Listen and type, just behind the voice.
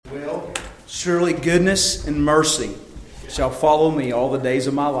Surely goodness and mercy shall follow me all the days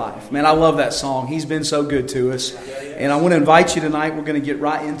of my life. Man, I love that song. He's been so good to us. And I want to invite you tonight. We're going to get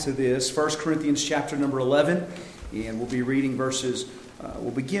right into this. 1 Corinthians chapter number 11. And we'll be reading verses,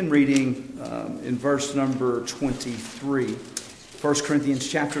 we'll begin reading in verse number 23. 1 Corinthians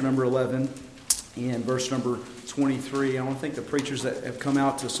chapter number 11 and verse number 23. I want to thank the preachers that have come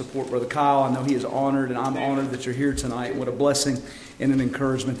out to support Brother Kyle. I know he is honored, and I'm honored that you're here tonight. What a blessing and an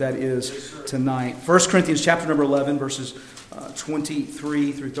encouragement that is tonight. 1 Corinthians chapter number 11, verses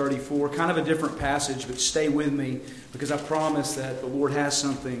 23 through 34. Kind of a different passage, but stay with me because I promise that the Lord has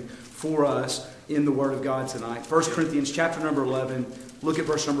something for us in the Word of God tonight. 1 Corinthians chapter number 11, look at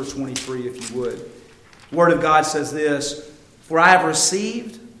verse number 23 if you would. The Word of God says this, "For I have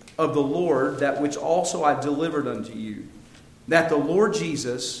received of the Lord that which also I delivered unto you, that the Lord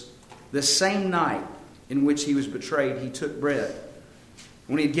Jesus, the same night in which he was betrayed, he took bread.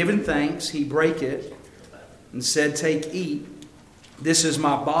 When he had given thanks, he brake it and said, 'Take, eat. This is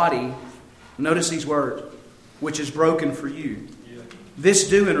my body.'" Notice these words, "which is broken for you. This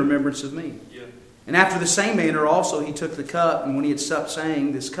do in remembrance of me." And after the same manner also he took the cup, and when he had supped,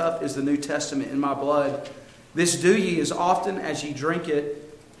 saying, "This cup is the New Testament in my blood. This do ye as often as ye drink it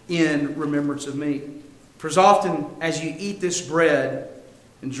in remembrance of me. For as often as you eat this bread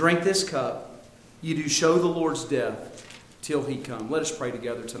and drink this cup, you do show the Lord's death till he come." Let us pray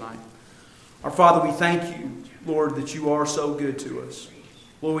together tonight. Our Father, we thank you, Lord, that you are so good to us.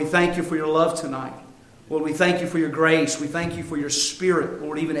 Lord, we thank you for your love tonight. Lord, we thank you for your grace. We thank you for your Spirit,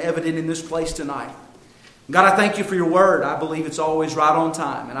 Lord, even evident in this place tonight. God, I thank you for your word. I believe it's always right on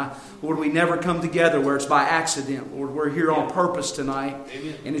time. And Lord, we never come together where it's by accident. Lord, we're here on purpose tonight.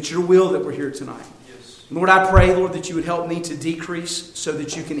 Amen. And it's your will that we're here tonight. Yes. Lord, I pray, Lord, that you would help me to decrease so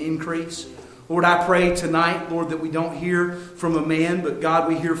that you can increase. Lord, I pray tonight, Lord, that we don't hear from a man, but God,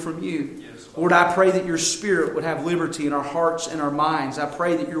 we hear from you. Yes. Lord, I pray that your Spirit would have liberty in our hearts and our minds. I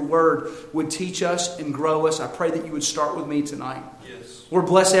pray that your word would teach us and grow us. I pray that you would start with me tonight. Yes. Lord,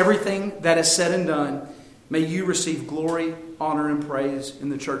 bless everything that is said and done. May you receive glory, honor, and praise in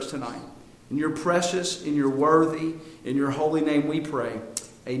the church tonight. In your precious, in your worthy, in your holy name we pray.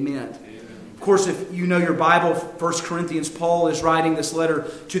 Amen. Of course, if you know your Bible, 1 Corinthians, Paul is writing this letter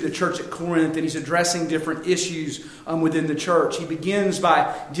to the church at Corinth, and he's addressing different issues within the church. He begins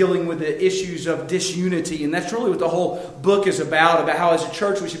by dealing with the issues of disunity, and that's really what the whole book is about how as a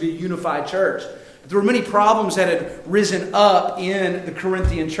church we should be a unified church. There were many problems that had risen up in the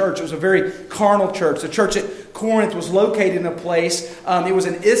Corinthian church. It was a very carnal church. The church at Corinth was located in a place, it was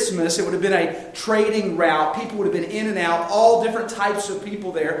an isthmus. It would have been a trading route. People would have been in and out, all different types of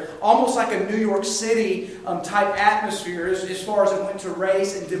people there. Almost like a New York City type atmosphere as far as it went to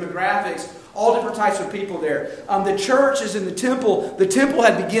race and demographics. All different types of people there. The church is in the temple. The temple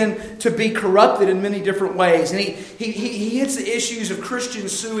had begun to be corrupted in many different ways. And he hits the issues of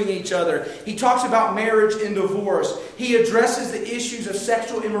Christians suing each other. He talks about marriage and divorce. He addresses the issues of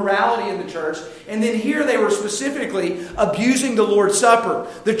sexual immorality in the church. And then here they were specifically abusing the Lord's Supper.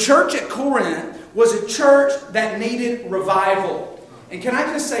 The church at Corinth was a church that needed revival. And can I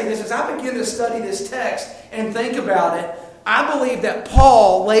just say this? As I begin to study this text and think about it, I believe that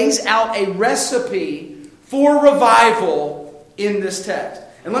Paul lays out a recipe for revival in this text.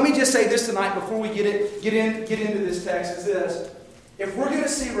 And let me just say this tonight before we get into this text is this. If we're going to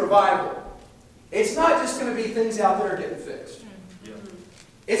see revival, it's not just going to be things out there getting fixed.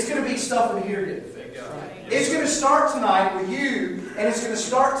 It's going to be stuff in here getting fixed. It's going to start tonight with you, and it's going to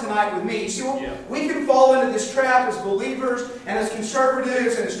start tonight with me. See, we can fall into this trap as believers and as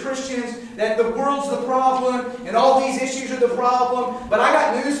conservatives and as Christians that the world's the problem and all these issues are the problem. But I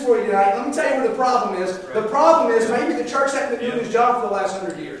got news for you tonight. Let me tell you where the problem is. The problem is maybe the church hasn't been doing its job for the last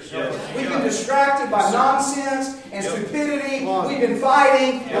 100 years. We've been distracted by nonsense and stupidity. We've been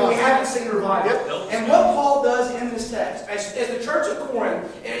fighting, and we haven't seen revival. And what Paul does in this text, as the church of Corinth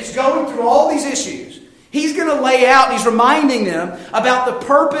is going through all these issues, he's going to lay out, he's reminding them about the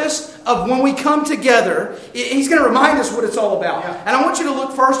purpose of when we come together. He's going to remind us what it's all about. And I want you to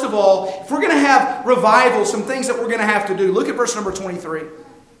look, first of all, if we're going to have revival, some things that we're going to have to do. Look at verse number 23.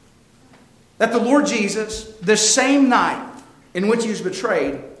 That the Lord Jesus, the same night in which he was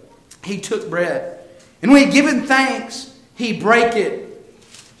betrayed, he took bread. And when he had given thanks, he brake it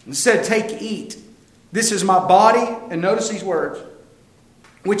and said, "Take, eat. This is my body." And notice these words,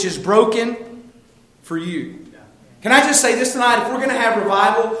 "which is broken for you." Can I just say this tonight? If we're going to have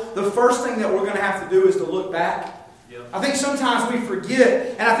revival, the first thing that we're going to have to do is to look back. I think sometimes we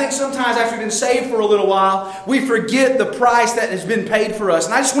forget, and I think sometimes after we've been saved for a little while, we forget the price that has been paid for us.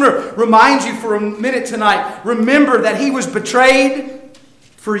 And I just want to remind you for a minute tonight, remember that he was betrayed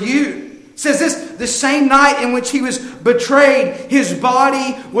for you. says this, the same night in which he was betrayed, his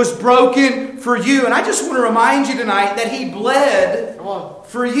body was broken for you. And I just want to remind you tonight that he bled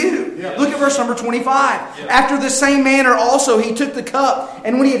for you. Yeah. Look at verse number 25. Yeah. After the same manner also he took the cup,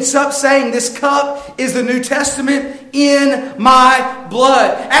 and when he had supped, saying, this cup is the New Testament in my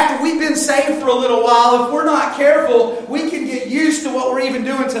blood. After we've been saved for a little while, if we're not careful, we can get used to what we're even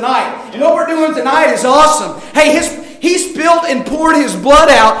doing tonight. And what we're doing tonight is awesome. Hey, He spilled and poured His blood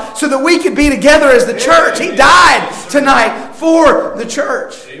out so that we could be together as the church. He died tonight for the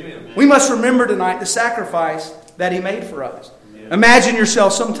church. We must remember tonight the sacrifice that He made for us. Imagine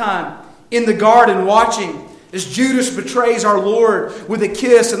yourself sometime in the garden watching as Judas betrays our Lord with a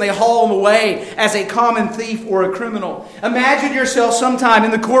kiss and they haul Him away as a common thief or a criminal. Imagine yourself sometime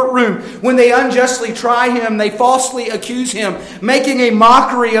in the courtroom when they unjustly try Him, they falsely accuse Him, making a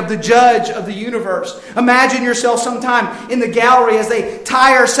mockery of the judge of the universe. Imagine yourself sometime in the gallery as they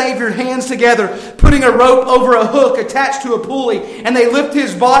tie our Savior's hands together, putting a rope over a hook attached to a pulley, and they lift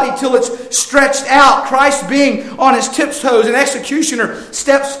His body till it's stretched out, Christ being on His tiptoes. An executioner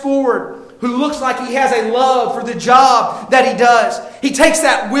steps forward who looks like he has a love for the job that he does. He takes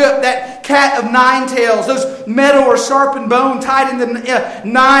that whip, that cat of nine tails, those metal or sharpened bone tied into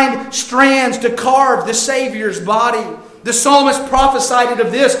 9 strands to carve the Savior's body. The psalmist prophesied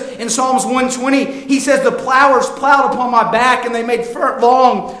of this in Psalms 120. He says, the plowers plowed upon my back and they made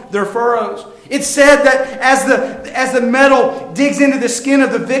long their furrows. It's said that as the metal digs into the skin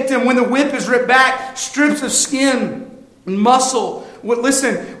of the victim, when the whip is ripped back, strips of skin and muscle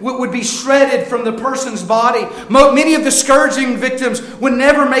would be shredded from the person's body. Many of the scourging victims would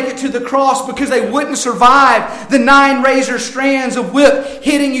never make it to the cross because they wouldn't survive the 9 razor strands of whip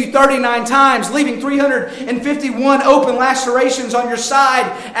hitting you 39 times, leaving 351 open lacerations on your side,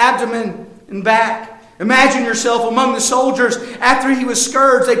 abdomen, and back. Imagine yourself among the soldiers. After he was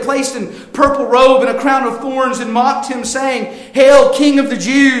scourged, they placed in purple robe and a crown of thorns and mocked him, saying, Hail, King of the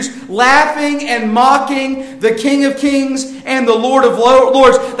Jews, laughing and mocking the King of Kings and the Lord of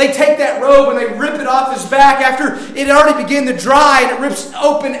Lords. They take that robe and they rip it off his back after it already began to dry, and it rips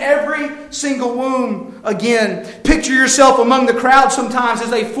open every single wound again. Picture yourself among the crowd sometimes as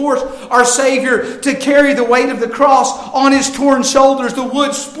they force our Savior to carry the weight of the cross on His torn shoulders, the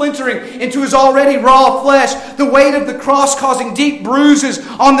wood splintering into His already raw flesh, the weight of the cross causing deep bruises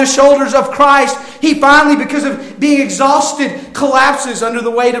on the shoulders of Christ. He finally, because of being exhausted, collapses under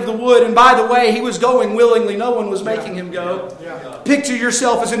the weight of the wood. And by the way, he was going willingly. No one was making him go. Picture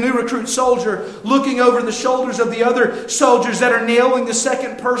yourself as a new recruit soldier looking over the shoulders of the other soldiers that are nailing the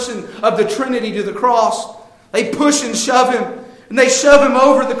second person of the Trinity to the cross. They push and shove him. And they shove him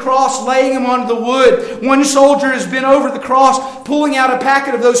over the cross, laying him onto the wood. One soldier has been over the cross, pulling out a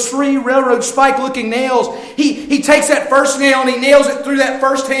packet of those 3 railroad spike-looking nails. He takes that first nail and he nails it through that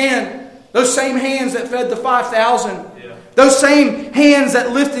first hand. Those same hands that fed the 5,000. Yeah. Those same hands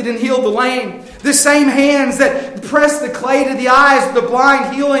that lifted and healed the lame. The same hands that pressed the clay to the eyes of the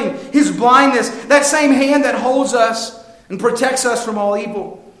blind, healing his blindness. That same hand that holds us and protects us from all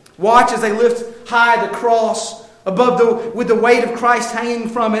evil. Watch as they lift high the cross with the weight of Christ hanging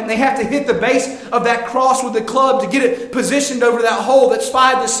from it. And they have to hit the base of that cross with a club to get it positioned over that hole that's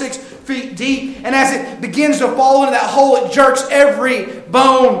 5 to 6 feet deep. And as it begins to fall into that hole, it jerks every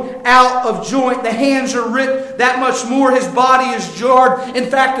bone out of joint. The hands are ripped that much more. His body is jarred.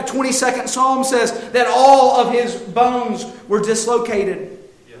 In fact, the 22nd Psalm says that all of his bones were dislocated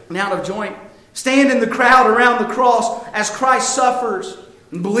and out of joint. Stand in the crowd around the cross as Christ suffers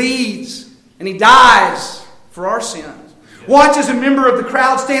and bleeds and He dies for our sins. Watch as a member of the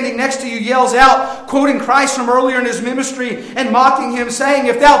crowd standing next to you yells out, quoting Christ from earlier in His ministry and mocking Him, saying,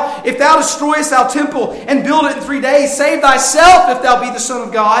 If thou destroyest thou temple and build it in 3 days, save thyself if thou be the Son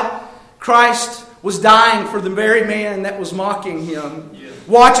of God. Christ was dying for the very man that was mocking Him.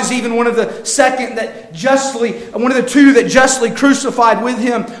 Watch as even one of the two that justly crucified with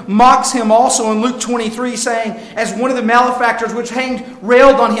Him mocks Him also in Luke 23, saying, as one of the malefactors which hanged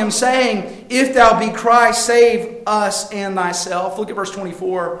railed on Him, saying, If thou be Christ, save us and thyself. Look at verse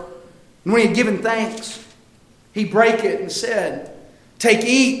 24. And when He had given thanks, He brake it and said, Take,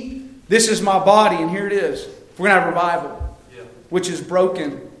 eat, this is my body. And here it is. We're going to have revival, which is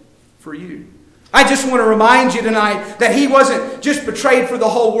broken for you. I just want to remind you tonight that He wasn't just betrayed for the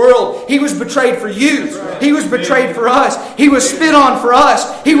whole world. He was betrayed for you. He was betrayed for us. He was spit on for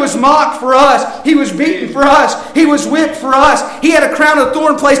us. He was mocked for us. He was beaten for us. He was whipped for us. He had a crown of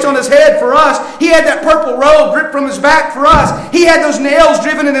thorn placed on His head for us. He had that purple robe ripped from His back for us. He had those nails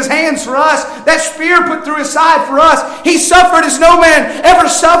driven in His hands for us. That spear put through His side for us. He suffered as no man ever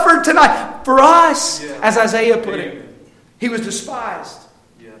suffered tonight for us. As Isaiah put it, He was despised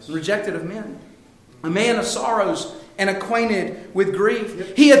rejected of men. A man of sorrows and acquainted with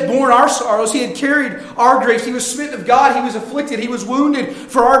grief. He hath borne our sorrows. He had carried our griefs. He was smitten of God. He was afflicted. He was wounded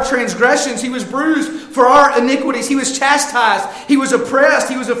for our transgressions. He was bruised for our iniquities. He was chastised. He was oppressed.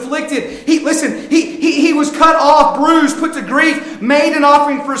 He was afflicted. He was cut off, bruised, put to grief, made an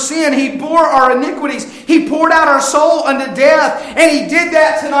offering for sin. He bore our iniquities. He poured out our soul unto death. And He did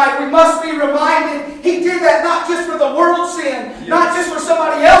that tonight. We must be reminded He did that not just for the world's sin, not just for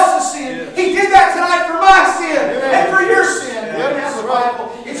somebody else's sin. He did that tonight for my sin and for your sin.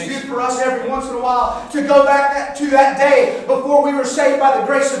 It's good for us every once in a while to go back to that day before we were saved by the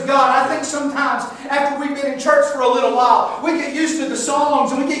grace of God. I think sometimes after we've been in church for a little while, we get used to the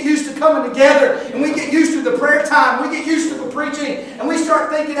songs and we get used to coming together and we get used to the prayer time. We get used to the preaching and we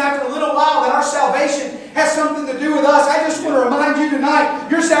start thinking after a little while that our salvation has something to do with us. I just want to remind you tonight,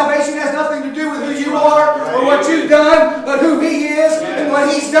 your salvation has nothing to do with who you are or what you've done, but who He is and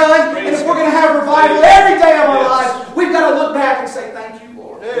what He's done. And if we're going to have revival every day of our lives, we've got to look back and say, thank you,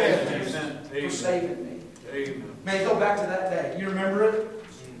 Lord, for saving me. Man, go back to that day. You remember it?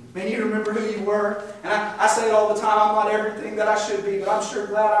 Man, you remember who you were. And I say it all the time, I'm not everything that I should be, but I'm sure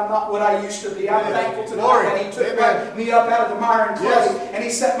glad I'm not what I used to be. I'm thankful to God that He took me up out of the mire and clay, and He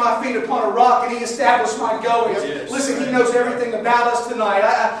set my feet upon a rock, and He established my goings. Listen, He knows everything about us tonight.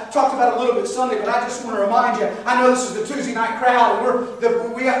 I talked about it a little bit Sunday, but I just want to remind you, I know this is the Tuesday night crowd,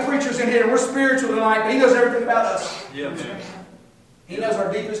 and we got preachers in here, and we're spiritual tonight, but He knows everything about us. He knows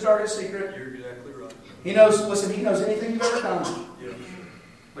our deepest, darkest secret. You're exactly right. He knows, listen, He knows anything you've ever done.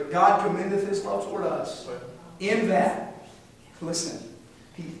 But God commendeth His love toward us. In that, listen,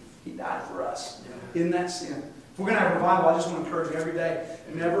 He died for us. In that sin. If we're going to have revival, I just want to encourage you every day,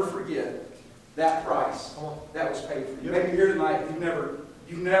 never forget that price that was paid for you. Maybe here tonight,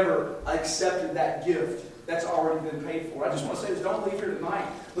 you've never accepted that gift that's already been paid for. I just want to say this, don't leave here tonight.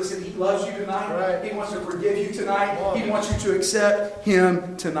 Listen, He loves you tonight. Right. He wants to forgive you tonight. He wants you to accept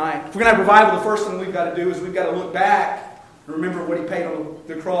Him tonight. If we're going to have revival, the first thing we've got to do is we've got to look back. Remember what He paid on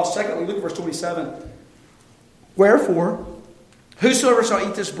the cross. Secondly, look at verse 27. Wherefore, whosoever shall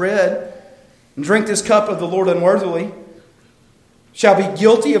eat this bread and drink this cup of the Lord unworthily shall be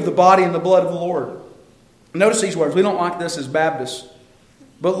guilty of the body and the blood of the Lord. Notice these words. We don't like this as Baptists.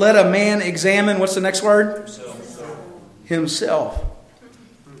 But let a man examine, what's the next word? Himself.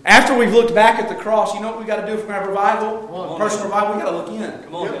 After we've looked back at the cross, you know what we've got to do if we're going to have revival? Personal revival, we've got to look in.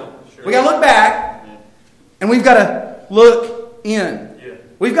 Come on now. Sure. We've got to look back and we've got to look in. Yeah.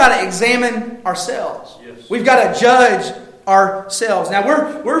 We've got to examine ourselves. Yes. We've got to judge ourselves. Now,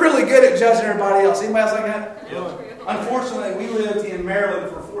 we're really good at judging everybody else. Anybody else like that? Yeah. Unfortunately, we lived in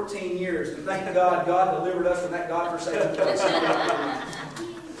Maryland for 14 years. And thank God, God delivered us from that godforsaken place.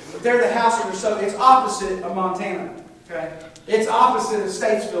 But they're the house of so it's opposite of Montana. Okay? It's opposite of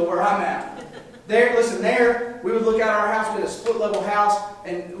Statesville, where I'm at. There, we would look out our house. We had a split-level house,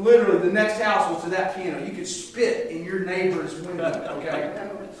 and literally the next house was to that piano. You could spit in your neighbor's window, okay?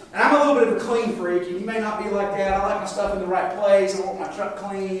 And I'm a little bit of a clean freak, and you may not be like that. I like my stuff in the right place. I want my truck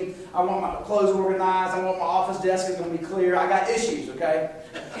clean. I want my clothes organized. I want my office desk is going to be clear. I got issues, okay?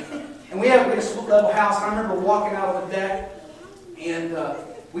 And we had a split-level house, and I remember walking out on the deck, and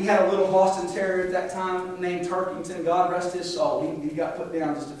we had a little Boston Terrier at that time named Turkington. God rest his soul. He got put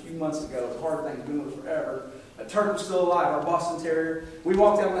down just a few months ago. It's a hard thing. He's been with us forever. But Turk was still alive, our Boston Terrier. We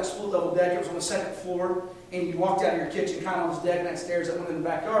walked down that split-level deck. It was on the second floor. And you walked out of your kitchen kind of on this deck and that stairs that went in the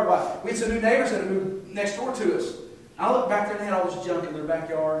backyard. Well, we had some new neighbors that had moved next door to us. I looked back there and they had all this junk in their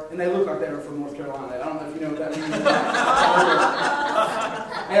backyard. And they looked like they were from North Carolina. I don't know if you know what that means.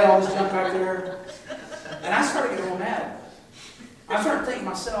 They had all this junk back there. And I started getting all mad. I started thinking to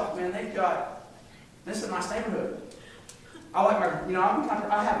myself, man, this is a nice neighborhood. I like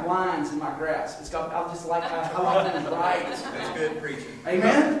I have lines in my grass. I like them bright. That's good preaching.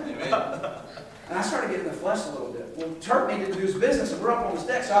 Amen? Amen. And I started getting in the flesh a little bit. Well, Turk needed to do his business, and we're up on this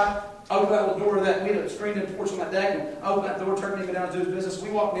deck, so I opened that little door we had a screened-in porch on that deck, and I opened that door, Turk needed to go down and do his business.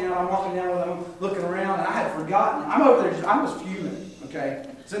 We walked down, I'm walking down with him, looking around, and I had forgotten. I'm over there, I was fuming, okay?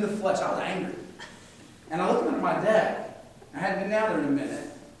 It's in the flesh, I was angry. And I looked under my deck. I hadn't been down there in a minute.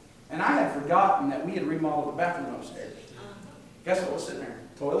 And I had forgotten that we had remodeled the bathroom upstairs. Guess what was sitting there?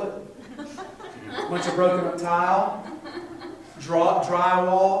 Toilet. A bunch of broken up tile.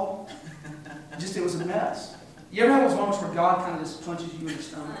 Drywall. It was a mess. You ever have those moments where God kind of just punches you in the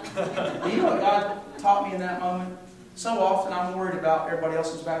stomach? And you know what God taught me in that moment? So often I'm worried about everybody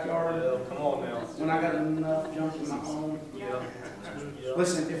else's backyard. Yeah, come on now. When I got enough junk in my home. Yeah.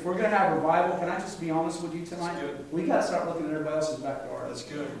 Listen, if we're going to have revival, can I just be honest with you tonight? We got to start looking at everybody else's backyard. That's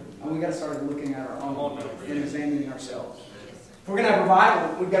good. And we got to start looking at our own and examining ourselves. If we're going to have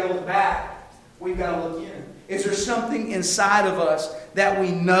revival, we've got to look back. We've got to look in. Is there something inside of us that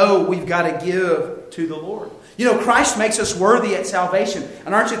we know we've got to give to the Lord? You know, Christ makes us worthy at salvation.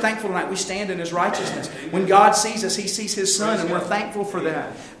 And aren't you thankful tonight we stand in His righteousness? When God sees us, He sees His Son, and we're thankful for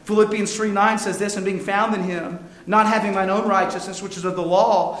that. Philippians 3:9 says this, and being found in Him, not having mine own righteousness, which is of the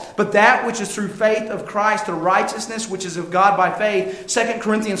law, but that which is through faith of Christ, the righteousness which is of God by faith. 2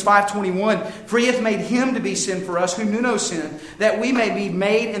 Corinthians 5:21, for He hath made Him to be sin for us, who knew no sin, that we may be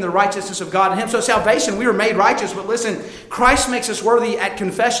made in the righteousness of God in Him. So salvation, we were made righteous, but listen, Christ makes us worthy at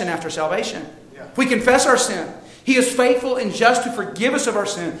confession after salvation. If we confess our sin, He is faithful and just to forgive us of our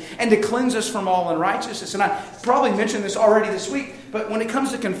sin and to cleanse us from all unrighteousness. And I probably mentioned this already this week, but when it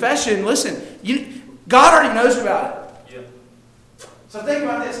comes to confession, listen, God already knows about it. Yeah. So think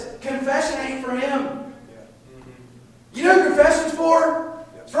about this. Confession ain't for Him. Yeah. Mm-hmm. You know who confession's for?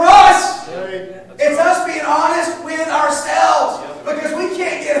 Yeah. It's for us. Right. It's us being honest with ourselves. Yeah. Because we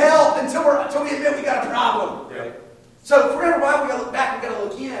can't get help until we admit we got a problem. Yeah. So if we're going to revival, we got to look back, we got to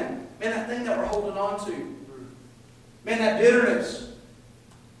look in. Man, that thing that we're holding on to. Man, that bitterness.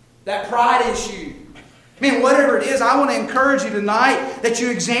 That pride issue. Man, whatever it is, I want to encourage you tonight that you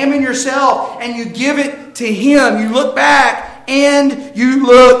examine yourself and you give it to Him. You look back and you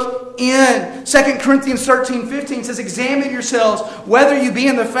look in. 2 Corinthians 13:15 says, examine yourselves whether you be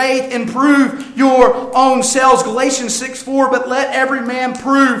in the faith and prove your own selves. Galatians 6:4, but let every man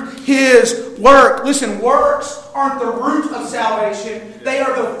prove his work. Listen, works aren't the root of salvation. They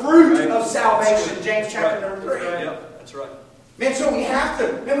are the fruit of salvation. James chapter number 3. Yep, that's right. Man, so we have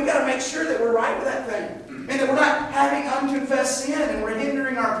to, we got to make sure that we're right with that thing. Man, that we're not having unconfessed sin and we're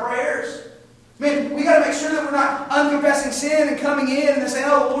hindering our prayers. Man, we got to make sure that we're not unconfessing sin and coming in and saying,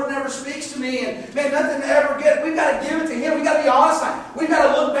 oh, the Lord never speaks to me, and man, nothing ever good. We've got to give it to Him. We've got to be honest. We've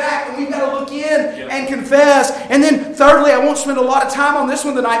got to look back and we've got to look in and confess. And then thirdly, I won't spend a lot of time on this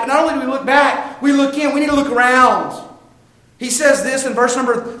one tonight, but not only do we look back, we look in. We need to look around. He says this in verse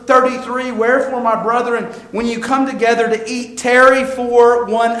number 33, wherefore, my brethren, when you come together to eat, tarry for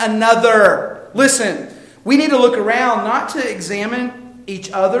one another. Listen, we need to look around, not to examine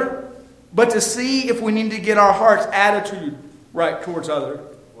each other, but to see if we need to get our heart's attitude right towards others.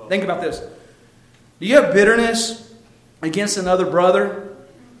 Well, think about this. Do you have bitterness against another brother?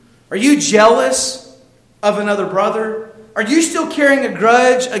 Are you jealous of another brother? Are you still carrying a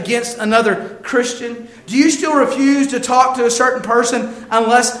grudge against another Christian? Do you still refuse to talk to a certain person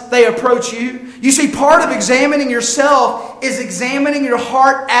unless they approach you? You see, part of examining yourself is examining your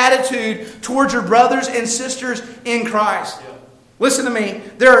heart attitude towards your brothers and sisters in Christ. Yeah. Listen to me.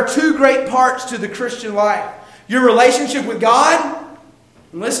 There are two great parts to the Christian life. Your relationship with God,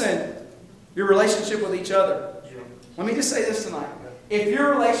 and listen, your relationship with each other. Yeah. Let me just say this tonight. If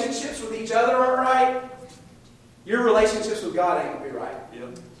your relationships with each other aren't right, your relationships with God ain't going to be right.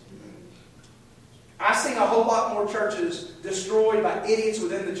 Yep. I've seen a whole lot more churches destroyed by idiots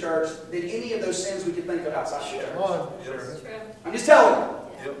within the church than any of those sins we could think of outside the church. I'm just telling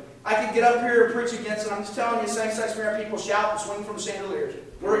you. Yep. I could get up here and preach against it. I'm just telling you, same-sex marriage people shout and swing from chandeliers.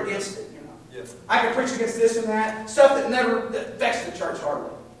 We're against it. Yep. I could preach against this and that. Stuff that never affects the church hardly.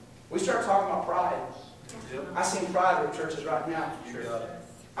 We start talking about pride. Yep. I seen pride in churches right now. Sure.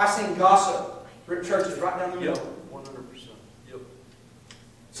 I seen gossip. Churches right down the middle. 100%. Yep.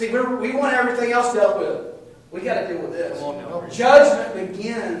 See, we want everything else dealt with. We got to deal with this. Judgment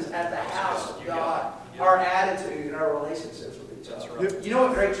begins at the house of God. Our attitude and our relationships with each other. Right. You know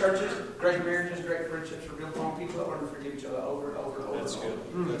what great churches, great marriages, great friendships are built on? People that learn to forgive each other over and over and over. That's good.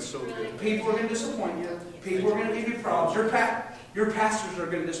 That's so good. People are going to disappoint you. People are going to give you problems. Your pastors are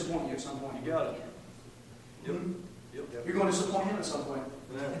going to disappoint you at some point. You got it. Yep. Mm-hmm. Yep. You're going to disappoint him at some point.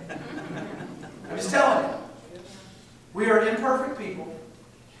 I'm just telling you. We are imperfect people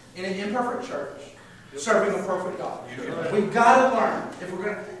in an imperfect church serving a perfect God. We've got to learn. If we're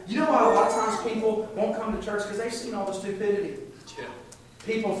going to, you know why a lot of times people won't come to church? Because they've seen all the stupidity. Yeah.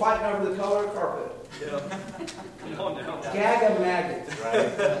 People fighting over the color of carpet. Yeah. Gag-a-maggot.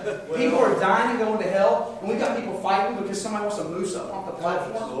 Right. People are dying and going to hell, and we've got people fighting because somebody wants to moose up off the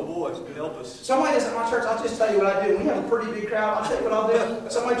platform. Oh boy, help us. Somebody does at my church, I'll just tell you what I do. We have a pretty big crowd. I'll tell you what I'll do.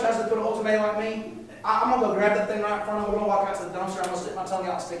 Somebody tries to put an ultimatum like me. I'm going to go grab that thing right in front of them. We're going to walk out to the dumpster. I'm going to stick my tongue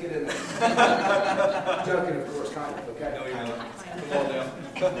out and stick it in there. I'm joking, of course, kind of, okay? No, you're not. Come on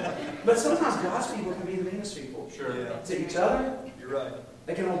down. But sometimes God's people can be the meanest people. Sure. Yeah. To each other. You're right.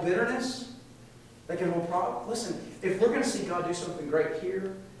 They can hold bitterness. They can hold problems. Listen, if we're going to see God do something great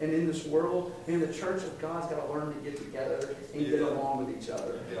here and in this world, then the church of God's got to learn to get together and get along with each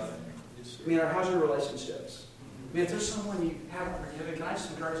other. Yeah. I mean, how's your relationships? I mean, if there's someone you haven't forgiven, can I just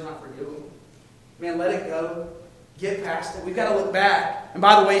encourage you not to forgive them? Man, let it go. get past it. We've got to look back. And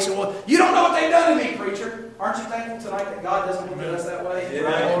by the way, you say, well, you don't know what they've done to me, preacher. Aren't you thankful tonight that God doesn't look at us that way?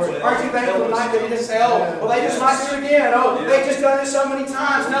 Yeah. Aren't you thankful tonight that He doesn't say, oh, well, they just might do it again. Oh, they've just done this so many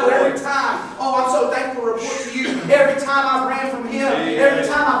times. No, every time. Oh, I'm so thankful to report to you. Every time I've ran from Him, every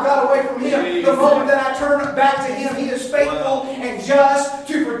time I've got away from Him, the moment that I turn back to Him, He is faithful and just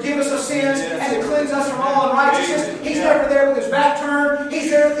to forgive us of sins and to cleanse us from all unrighteousness. He's never there with His back turned. He's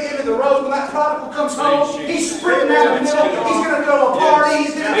there at the end of the road when that prodigal comes home. He's sprinting out of the middle. He's going to go to a party.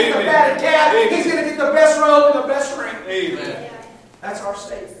 He's going to get the fatted calf. He's going to get the best robe and the best ring. Amen. That's our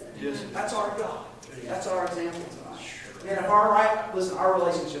state. Yes. That's our God. That's our example tonight. And if our right, listen, our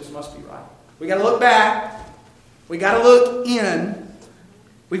relationships must be right. We got to look back. We got to look in.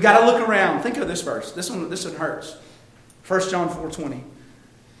 We've got to look around. Think of this verse. This one hurts. 1 John 4:20.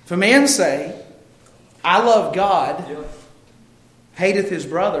 If a man say, I love God, hateth his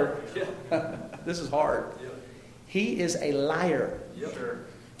brother, this is hard. He is a liar.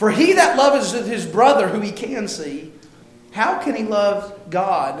 For he that loveth his brother whom he can see, how can he love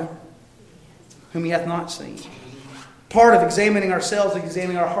God whom he hath not seen? Part of examining ourselves,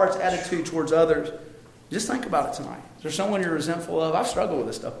 examining our heart's attitude towards others. Just think about it tonight. Is there someone you're resentful of? I've struggled with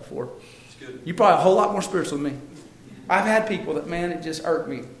this stuff before. You probably have a whole lot more spiritual than me. I've had people that, man, it just irked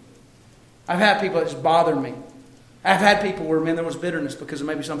me. I've had people that just bothered me. I've had people where, man, there was bitterness because of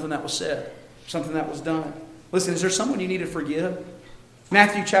maybe something that was said, something that was done. Listen, is there someone you need to forgive?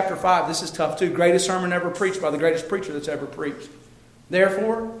 Matthew chapter 5, this is tough too. Greatest sermon ever preached by the greatest preacher that's ever preached.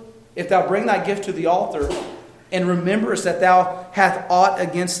 Therefore, if thou bring thy gift to the altar, and rememberest that thou hath aught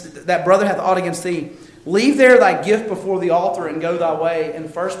against, that brother hath aught against thee, leave there thy gift before the altar and go thy way,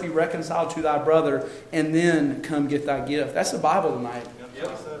 and first be reconciled to thy brother, and then come get thy gift. That's the Bible tonight.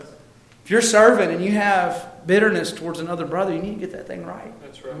 If you're serving and you have bitterness towards another brother, you need to get that thing right.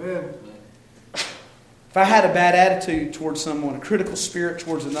 That's right. Amen. If I had a bad attitude towards someone, a critical spirit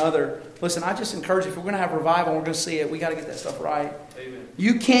towards another, listen, I just encourage you, if we're going to have revival and we're going to see it, we got to get that stuff right. Amen.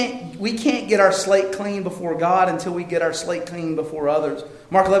 We can't get our slate clean before God until we get our slate clean before others.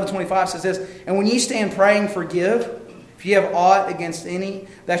 Mark 11:25 says this, and when ye stand praying, forgive. If ye have aught against any,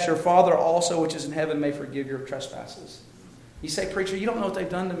 that your Father also which is in heaven may forgive your trespasses. You say, preacher, you don't know what they've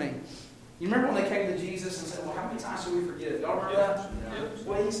done to me. You remember when they came to Jesus and said, well, how many times should we forgive? Y'all remember that?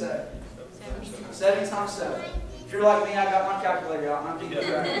 What did He say? 70 times 7. If you're like me, I got my calculator out and I'm keeping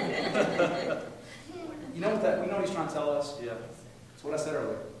track. You know what He's trying to tell us? Yeah. That's what I said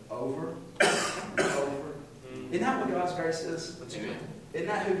earlier. Over and over. Isn't that what God's grace is? Isn't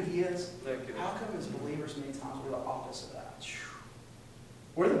that who He is? How come as believers many times we're the opposite of that?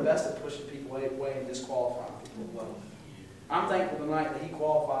 We're the best at pushing people away and disqualifying people. Well, I'm thankful tonight that He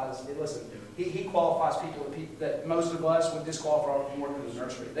qualifies. Listen, He qualifies people that most of us would disqualify from working in the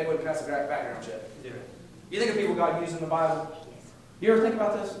nursery. They wouldn't pass a background check. Yeah. You think of people God used in the Bible? You ever think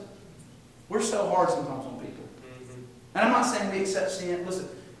about this? We're so hard sometimes on people. And I'm not saying we accept sin. Listen,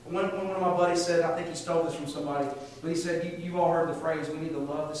 when one of my buddies said, I think he stole this from somebody, but he said, you've all heard the phrase, we need to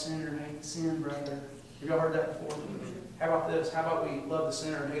love the sinner and hate the sin, brother. Have you all heard that before? How about this? How about we love the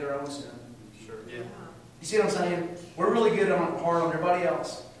sinner and hate our own sin? Sure. Yeah. You see what I'm saying? We're really good hard on everybody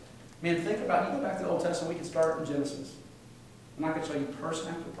else. Man, think about it. You go back to the Old Testament, we can start in Genesis. And I can show you person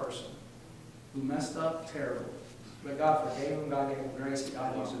after person who messed up terribly. But God forgave them, God gave them grace, and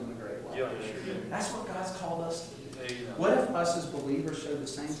God used them in a great way. Yeah, sure. That's what God's called us to do. What if us as believers show the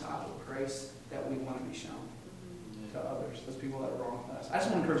same type of grace that we want to be shown to others, those people that are wrong with us? I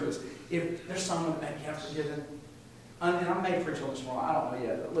just want to encourage us. If there's someone that you have forgiven, and I may preach on this tomorrow, I don't know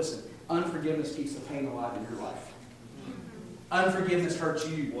yet, but listen, unforgiveness keeps the pain alive in your life. Unforgiveness hurts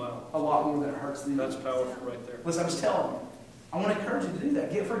you a lot more than it hurts them. That's powerful right there. Listen, I was telling them, I want to encourage you to do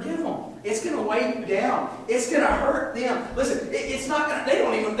that. Forgive them. It's going to weigh you down. It's going to hurt them. Listen, it's not going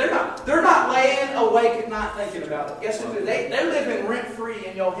to, they're not laying awake at night thinking about it. Guess what? They're living rent-free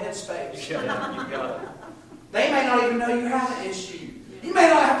in your head space. Yeah, you got it. They may not even know you have an issue. You may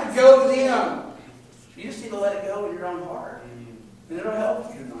not have to go to them. You just need to let it go in your own heart. And it'll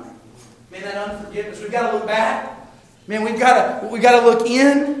help you tonight. Man, that unforgiveness. We've got to look back. Man, we've got to look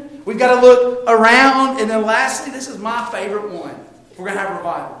in. We've got to look around. And then lastly, this is my favorite one. We're going to have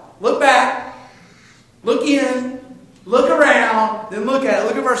revival. Look back. Look in. Look around. Then look at it.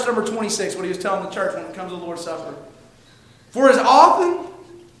 Look at verse number 26, what he was telling the church when it comes to the Lord's Supper. For as often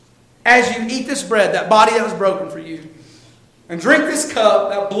as you eat this bread, that body that was broken for you, and drink this cup,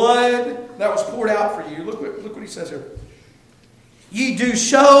 that blood that was poured out for you. Look what he says here. Ye do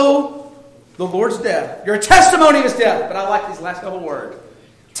show the Lord's death. You're a testimony of His death. But I like these last couple words.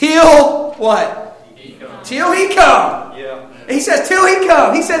 Till what? He come. Till He come. Yeah. He says, till He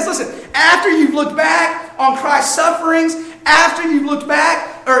come. He says, listen, after you've looked back on Christ's sufferings, after you've looked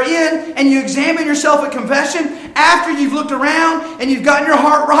back or in and you examine yourself at confession, after you've looked around and you've gotten your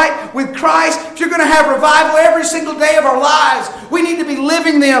heart right with Christ, if you're going to have revival every single day of our lives, we need to be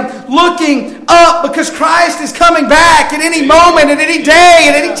living them, looking up, because Christ is coming back at any moment, at any day,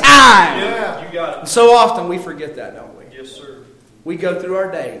 at any time. Yeah, you got it. So often we forget that, don't we? Yes, sir. We go through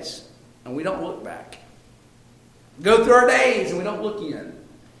our days and we don't look back. We go through our days and we don't look in.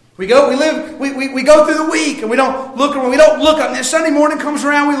 We go through the week and we don't look. And then Sunday morning comes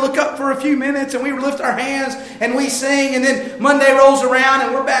around, we look up for a few minutes and we lift our hands and we sing, and then Monday rolls around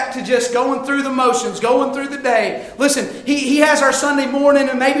and we're back to just going through the motions, going through the day. Listen, He has our Sunday morning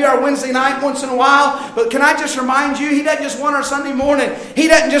and maybe our Wednesday night once in a while, but can I just remind you, He doesn't just want our Sunday morning. He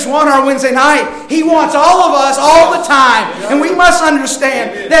doesn't just want our Wednesday night. He wants all of us all the time. And we must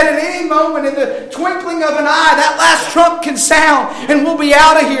understand that at any moment, in the twinkling of an eye, that last trump can sound and we'll be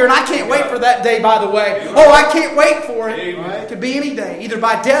out of here. And I can't wait for that day, by the way. Oh, I can't wait for it. It could be any day, either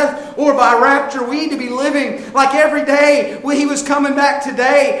by death or by rapture. We need to be living like every day when He was coming back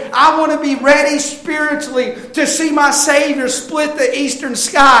today. I want to be ready spiritually to see my Savior split the eastern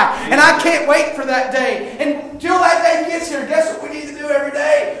sky. And I can't wait for that day. And until that day gets here, guess what we need to do every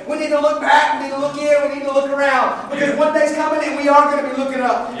day? We need to look back, we need to look in, we need to look around. Because one day's coming and we are going to be looking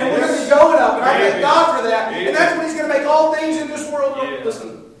up. And we're going to be going up. And I thank God for that. And that's when He's going to make all things in this world.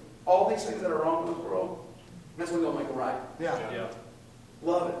 Listen. All these things that are wrong in the world, that's when He'll make it right. Yeah.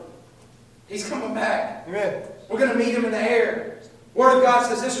 Love it. He's coming back. Amen. We're going to meet Him in the air. Word of God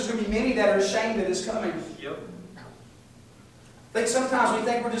says this: there's going to be many that are ashamed of His coming. Yep. I think sometimes we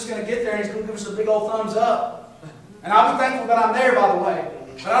think we're just going to get there and He's going to give us a big old thumbs up. And I'll be thankful that I'm there, by the way.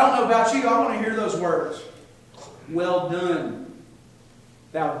 But I don't know about you. I want to hear those words. Well done,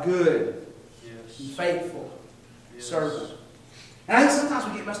 thou good and faithful servant. And I think sometimes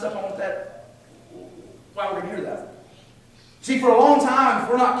we get messed up on why we're going to hear that. See, for a long time, if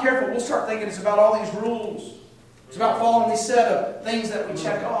we're not careful, we'll start thinking it's about all these rules. It's about following these set of things that we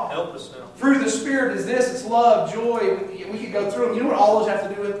check off. Help us now. Fruit of the Spirit is this: it's love, joy. We could go through them. You know what all those have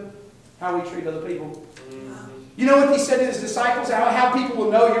to do with? How we treat other people. You know what He said to His disciples? How people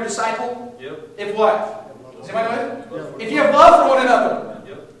will know you're a disciple? Yep. If what? Does anybody know it? If you have love for one another.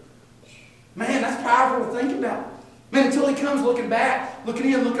 Yep. Man, that's powerful to think about. Man, until He comes, looking back, looking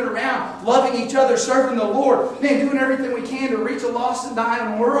in, looking around, loving each other, serving the Lord. Man, doing everything we can to reach a lost and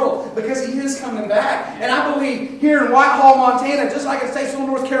dying world, because He is coming back. And I believe here in Whitehall, Montana, just like in Statesville,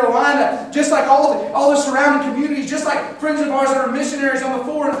 North Carolina, just like all the surrounding communities, just like friends of ours that are missionaries on the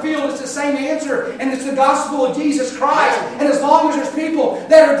foreign field, it's the same answer. And it's the gospel of Jesus Christ. And as long as there's people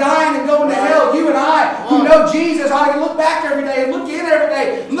that are dying and going to hell, you and I who know Jesus ought to look back every day and look in every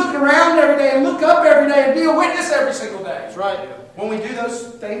day, and look around every day and look up every day and be a witness every single day. That's right. When we do those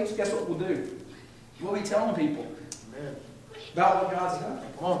things, guess what we'll do? We'll be telling people about what God's done.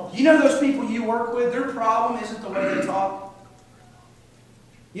 Come on. You know those people you work with, their problem isn't the way they talk.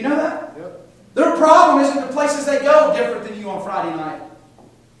 You know that? Yep. Their problem isn't the places they go different than you on Friday night.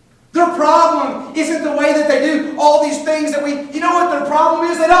 Their problem isn't the way that they do all these things that you know what their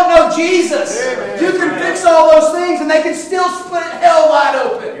problem is? They don't know Jesus. Amen. You can fix all those things and they can still split hell wide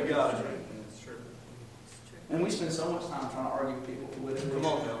open. You got it. That's true. And we spend so much time trying to argue with people with it. Come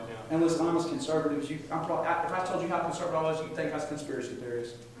on now. And listen, I'm as conservative as you. If I told you how conservative I was, you'd think I was a conspiracy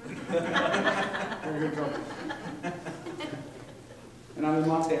theorist. Very good company. And I'm in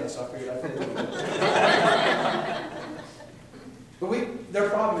Montana, so I figured I'd fit in. But their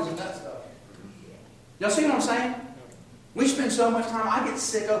problem isn't that stuff. Y'all see what I'm saying? We spend so much time. I get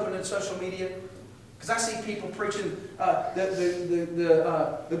sick opening social media because I see people preaching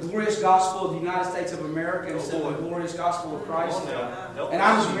the glorious gospel of the United States of America instead of the glorious gospel of Christ. And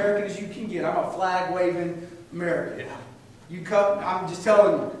I'm as American as you can get. I'm a flag-waving American. I'm just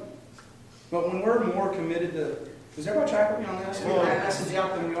telling you. But when we're more committed to... Does everybody track with me on this? We're message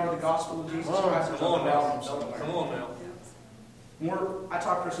out than we are the gospel of Jesus Christ. Come on now. I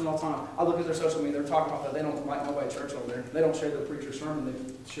talk to Christians all the time. I look at their social media. They're talking about that. They don't invite nobody to church over there. They don't share the preacher's sermon. They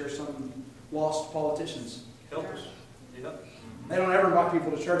share some lost politicians. Help us. Yeah. They don't ever invite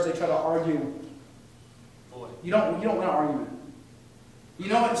people to church. They try to argue. Boy. You don't win an argument. You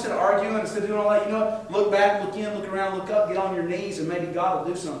know what? Instead of arguing, instead of doing all that, you know what? Look back, look in, look around, look up, get on your knees, and maybe God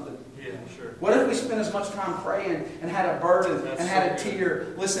will do something. Yeah, sure. What if we spent as much time praying and had a burden and had a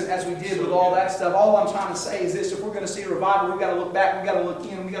tear, listen, as we did with all that stuff? All I'm trying to say is this: if we're going to see a revival, we've got to look back, we've got to look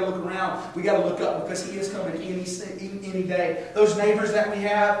in, we've got to look around, we've got to look up, because He is coming any day. Those neighbors that we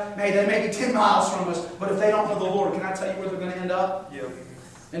have, they may be 10 miles from us, but if they don't know the Lord, can I tell you where they're going to end up? Yeah.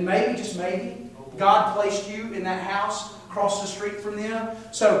 And maybe, just maybe, God placed you in that house across the street from them.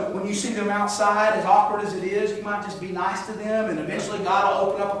 So when you see them outside, as awkward as it is, you might just be nice to them, and eventually God will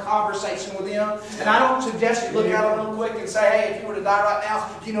open up a conversation with them. And I don't suggest you look at them real quick and say, hey, if you were to die right now,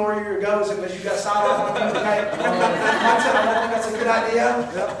 do you know where you're going to go? Unless you've got sign off on you, okay? I don't think that's a good idea.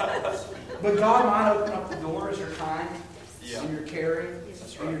 But God might open up the door as you're kind, and you're caring,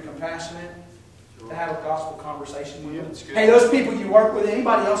 and you're compassionate, to have a gospel conversation with them. Hey, those people you work with,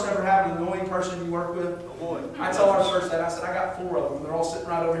 anybody else ever have an annoying person you work with? Oh boy. I told our church that. I said, I got 4 of them. They're all sitting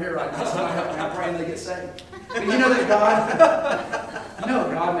right over here right now. Somebody help me. I'm praying they get saved. But you know that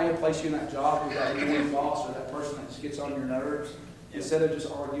God may have placed you in that job with that annoying boss or that person that just gets on your nerves. Instead of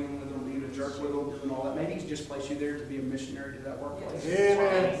just arguing with them, being a jerk with them, doing all that, maybe He's just placed you there to be a missionary to that workplace.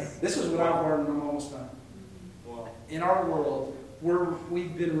 Amen. This is what I've learned, and I'm almost done. Wow. In our world,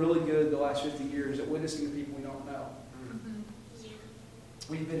 we've been really good the last 50 years at witnessing to people we don't know.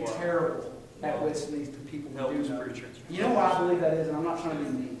 We've been terrible at witnessing to people we do know. You know why I believe that is, and I'm not trying to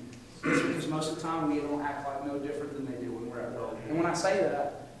be mean. It's because most of the time we don't act like no different than they do when we're at work. And when I say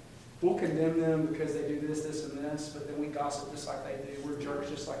that, we'll condemn them because they do this, this, and this, but then we gossip just like they do. We're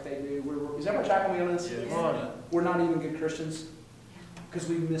jerks just like they do. Is everybody tracking me on this? Yeah. We're not even good Christians because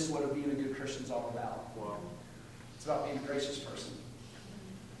we miss what being a good Christian is all about. Wow. It's about being a gracious person.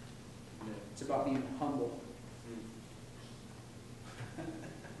 It's about being humble.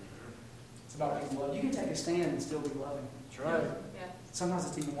 It's about being loved. You can take a stand and still be loving. That's right. Sometimes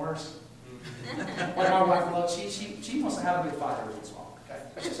it's even worse. Like my wife loves, she wants to have a good fight every once in a while. Okay,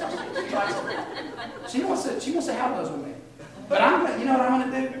 that's just how she likes it. She wants to have those with me. But you know what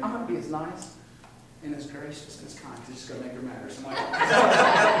I'm going to do? I'm going to be as nice and as gracious and as kind. It's just going to make her mad or something like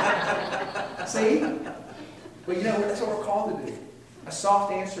that. See? But you know what? That's what we're called to do. A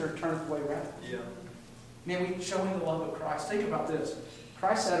soft answer turneth away wrath. Yeah. Man, we showing the love of Christ. Think about this.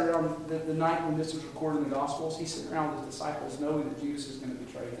 Christ sat around the night when this was recorded in the Gospels. He sat around with his disciples knowing that Judas is going to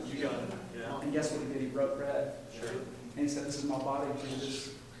betray him. You got it. Yeah. And guess what he did? He broke bread. Sure. And he said, this is my body, Judas.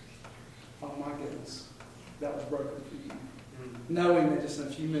 Oh my goodness. That was broken for you. Knowing that just in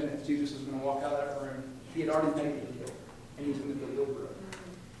a few minutes, Judas was going to walk out of that room. He had already made the deal. And he was going to do a deal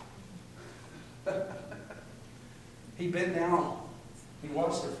broke. He bent down. He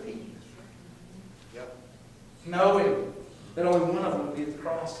washed their feet. Yep. Knowing that only one of them would be at the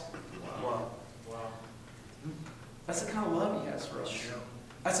cross. Wow. Wow. That's the kind of love He has for us.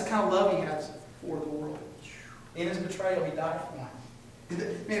 That's the kind of love He has for the world. In His betrayal, He died for them.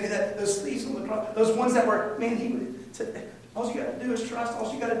 Man, those thieves on the cross, those ones that were, man, He would say, all you got to do is trust. All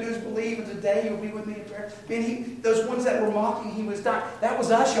you got to do is believe. And today you'll be with me in prayer. Man, those ones that were mocking, He was dying. That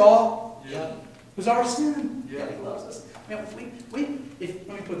was us, y'all. Yeah. It was our sin. Yeah. He loves us. Man, let me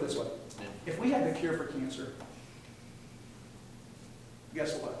put it this way. If we had the cure for cancer,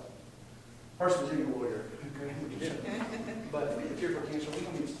 guess what? First, we're a lawyer. But if we had the cure for cancer, we're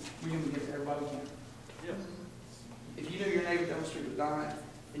going to give it to everybody we can. Yeah. If you knew your neighbor down the street was dying,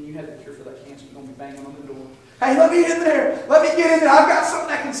 and you had the cure for that cancer, you're going to be banging on the door. Hey, let me in there. Let me get in there. I've got something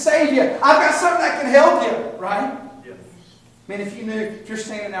that can save you. I've got something that can help you. Right? Yeah. Man, if you're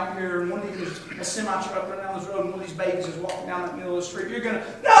standing out here and one of these, a semi-truck running down this road and one of these babies is walking down that middle of the street, you're going to,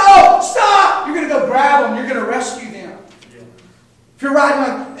 no, stop! You're going to go grab them. You're going to rescue them. Yeah. If you're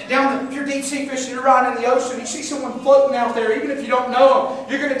riding if you're deep sea fishing, you're riding in the ocean, you see someone floating out there, even if you don't know them,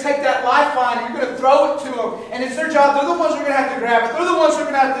 you're going to take that lifeline and you're going to throw it to them. And it's their job. They're the ones who are going to have to grab it. They're the ones who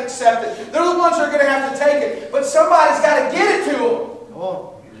are going to have to accept it. They're the ones who are going to have to take it. But somebody's got to get it to them. Come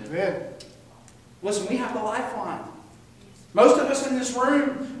on. Amen. Listen, we have the lifeline. Most of us in this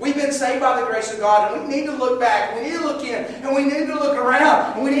room, we've been saved by the grace of God, and we need to look back, we need to look in, and we need to look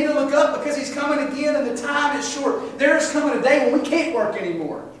around, and we need to look up because He's coming again and the time is short. There's coming a day when we can't work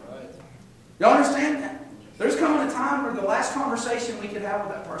anymore. You understand that? There's coming a time where the last conversation we could have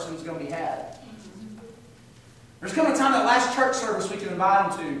with that person is going to be had. There's coming a time that last church service we can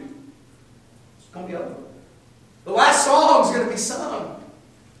invite them to, it's going to be over. The last song is going to be sung.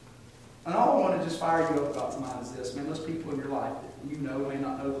 And all I want to just fire you up about tonight is this. Man, those people in your life that you know may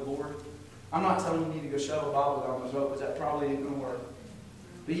not know the Lord. I'm not telling you need to go shove a Bible down those road because that probably ain't going to work.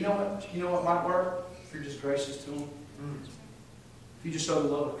 But you know what? You know what might work? If you're just gracious to them. If you just show the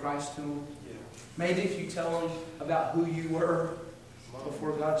love of Christ to them. Yeah. Maybe if you tell them about who you were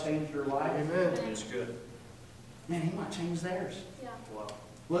before God changed your life. Amen. It's good. Man, He might change theirs. Yeah. Wow.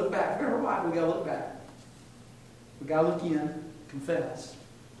 Look back. Remember why? We got to look back. We got to look in, confess.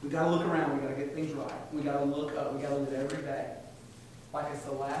 We got to look around. We got to get things right. We got to look up. We got to live every day like it's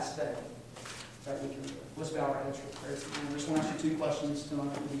the last day that we can live. Let's bow our heads for prayer. I just want to ask you 2 questions tonight.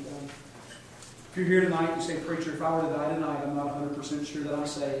 We'll be done. If you're here tonight, you say, preacher, if I were to die tonight, I'm not 100% sure that I'm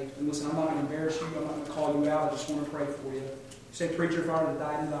saved. And listen, I'm not going to embarrass you. I'm not going to call you out. I just want to pray for you. You say, preacher, if I were to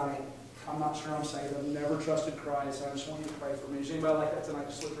die tonight, I'm not sure I'm saved. I've never trusted Christ. I just want you to pray for me. Is anybody like that tonight?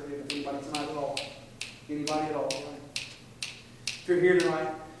 Just lift your hand. Anybody tonight at all? Anybody at all? If you're here tonight,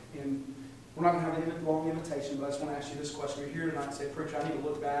 and we're not going to have a long invitation, but I just want to ask you this question. You're here tonight and say, preacher, I need to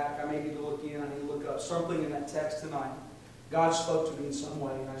look back. I may need to look in. I need to look up. Something in that text tonight. God spoke to me in some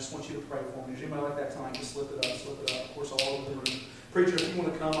way, and I just want you to pray for me. Is anybody like that tonight? Just lift it up. Just lift it up. Of course, all over the room. Preacher, if you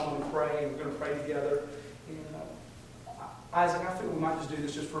want to come, I'm going to pray, and we're going to pray together. And Isaac, I feel we might just do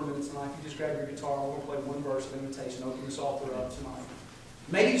this just for a minute tonight. If you just grab your guitar, we're going to play one verse of invitation. Open this altar up tonight.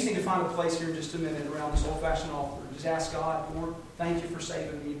 Maybe you just need to find a place here in just a minute around this old-fashioned altar. Just ask God, Lord, thank you for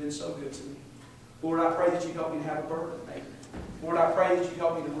saving me. You've been so good to me. Lord, I pray that you help me to have a burden, maybe. Lord, I pray that you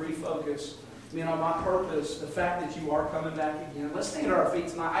help me to refocus on my purpose, the fact that you are coming back again. Let's stand at our feet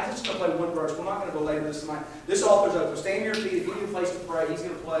tonight. I just going to play one verse. We're not going to belabor this tonight. This altar's open. Stand at your feet. If you need a place to pray, he's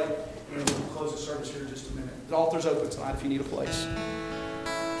going to play, and we'll close the service here in just a minute. The altar's open tonight if you need a place.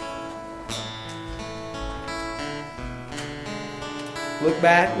 Look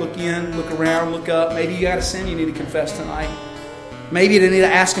back, look in, look around, look up. Maybe you got a sin you need to confess tonight. Maybe you need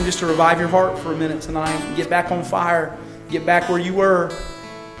to ask him just to revive your heart for a minute tonight. Get back on fire. Get back where you were.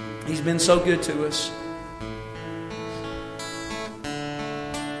 He's been so good to us.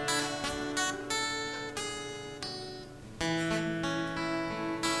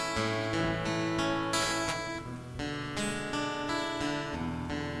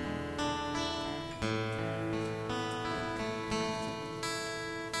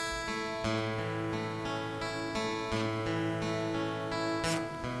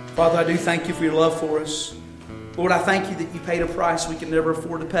 Father, I do thank you for your love for us. Lord, I thank you that you paid a price we can never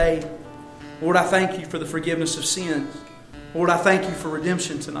afford to pay. Lord, I thank you for the forgiveness of sins. Lord, I thank you for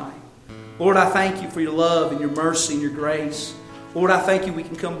redemption tonight. Lord, I thank you for your love and your mercy and your grace. Lord, I thank you we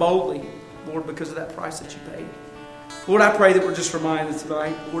can come boldly, Lord, because of that price that you paid. Lord, I pray that we're just reminded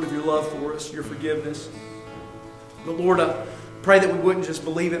tonight, Lord, of your love for us, your forgiveness. But Lord, I pray that we wouldn't just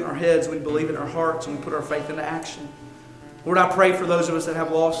believe it in our heads, we'd believe it in our hearts and we put our faith into action. Lord, I pray for those of us that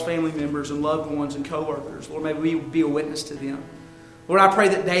have lost family members and loved ones and co-workers. Lord, may we be a witness to them. Lord, I pray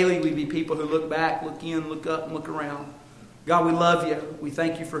that daily we be people who look back, look in, look up, and look around. God, we love you. We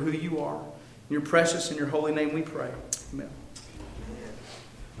thank you for who you are. In your precious and your holy name we pray. Amen.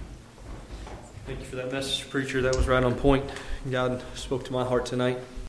 Thank you for that message, preacher. That was right on point. God spoke to my heart tonight.